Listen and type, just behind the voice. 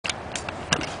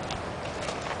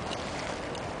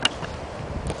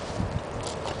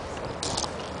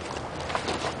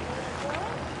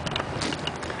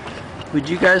Would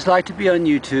you guys like to be on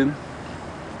YouTube?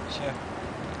 Sure.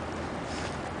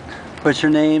 What's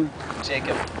your name?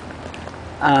 Jacob.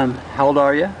 How old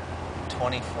are you?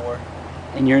 24.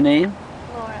 And your name?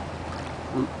 Laura.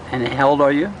 And how old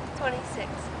are you? 26.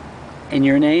 And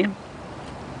your name?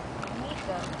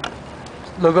 Nico.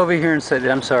 Look over here and say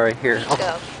that. I'm sorry. Here.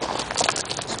 Nico.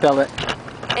 Spell it.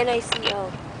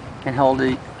 Nico. And how old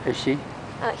is she?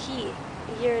 He. A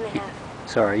year and a half.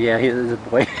 Sorry. Yeah, he is a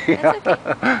boy. That's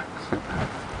okay.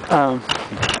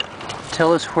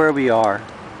 Tell us where we are.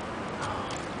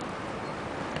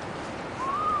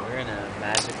 We're in a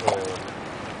magical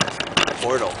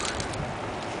portal.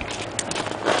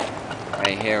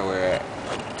 Right here where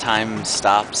time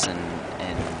stops and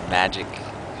magic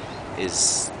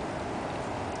is.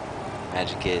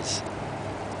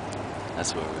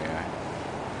 That's where we are.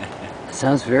 It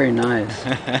sounds very nice.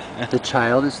 The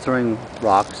child is throwing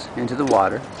rocks into the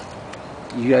water.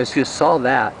 You guys just saw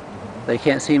that. They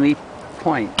can't see me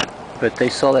point, but they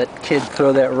saw that kid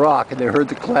throw that rock and they heard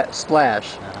the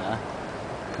splash.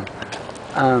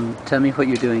 Tell me what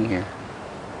you're doing here.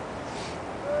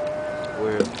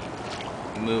 We're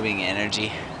moving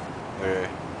energy. We're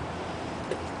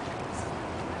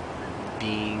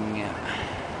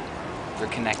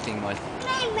connecting with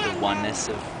the oneness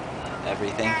of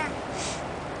everything.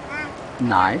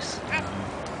 Nice.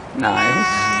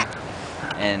 Nice.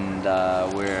 And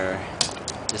we're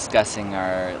discussing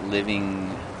our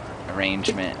living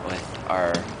arrangement with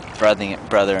our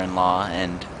brother-in-law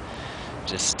and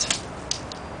just,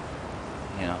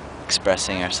 you know,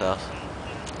 expressing ourselves.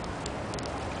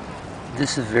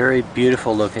 This is a very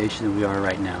beautiful location that we are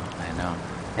right now. I know.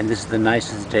 And this is the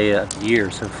nicest day of the year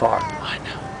so far. I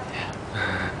know, yeah.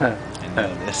 I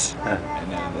know this. I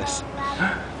know this.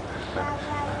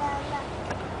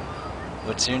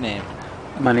 What's your name?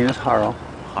 My name is Harl.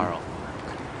 Harl.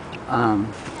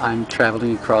 I'm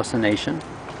traveling across the nation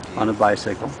on a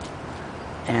bicycle,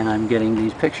 and I'm getting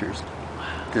these pictures.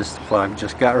 Wow. This is what I've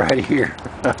just got right here.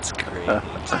 That's great.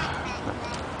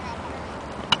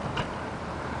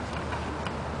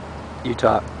 You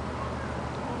talk.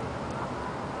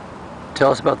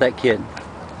 Tell us about that kid.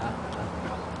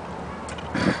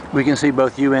 We can see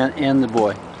both you and the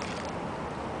boy.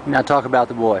 Now talk about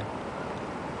the boy.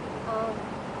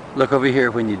 Look over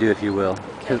here when you do, if you will.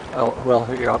 Oh, well,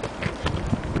 here you're up.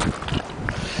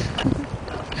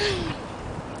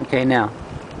 Okay, now.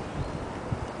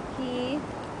 He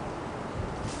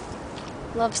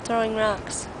loves throwing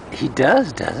rocks. He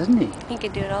does, doesn't he? He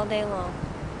could do it all day long.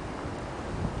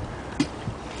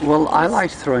 Well, I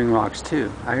liked throwing rocks too.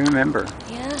 I remember.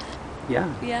 Yeah. Yeah.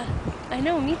 Yeah. I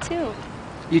know, me too.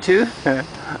 You too?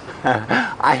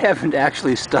 I haven't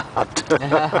actually stopped.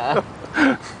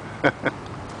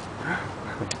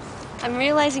 I'm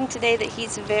realizing today that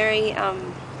he's very,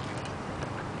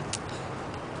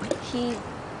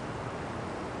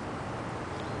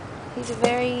 he's a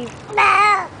very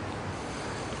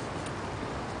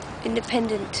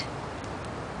independent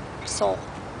soul.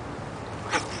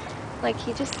 Like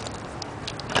I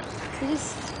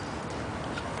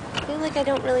feel like I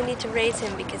don't really need to raise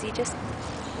him because he just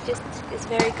is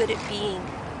very good at being.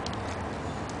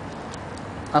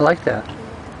 I like that.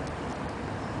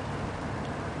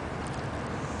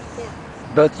 Yeah.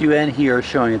 Both you and he are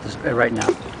showing it right now.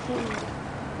 Thank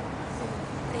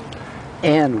you.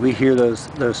 And we hear those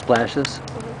splashes.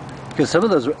 Because some of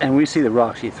those, and we see the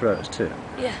rocks he throws too.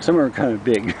 Yeah. Some are kind of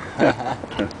big.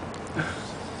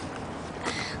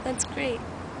 That's great.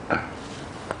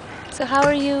 So how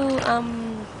are you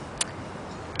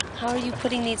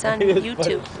putting these on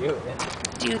YouTube?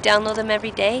 Do you download them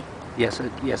every day? Yes,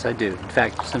 yes, I do. In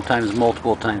fact, sometimes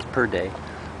multiple times per day,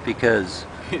 because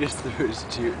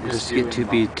There's get to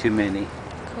be too many.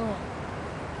 Cool.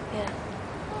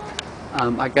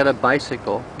 Yeah. I got a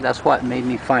bicycle. That's what made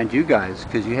me find you guys,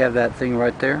 because you have that thing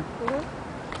right there.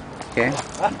 Okay.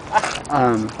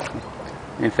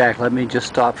 In fact, let me just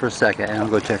stop for a second, and I'll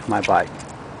go check my bike.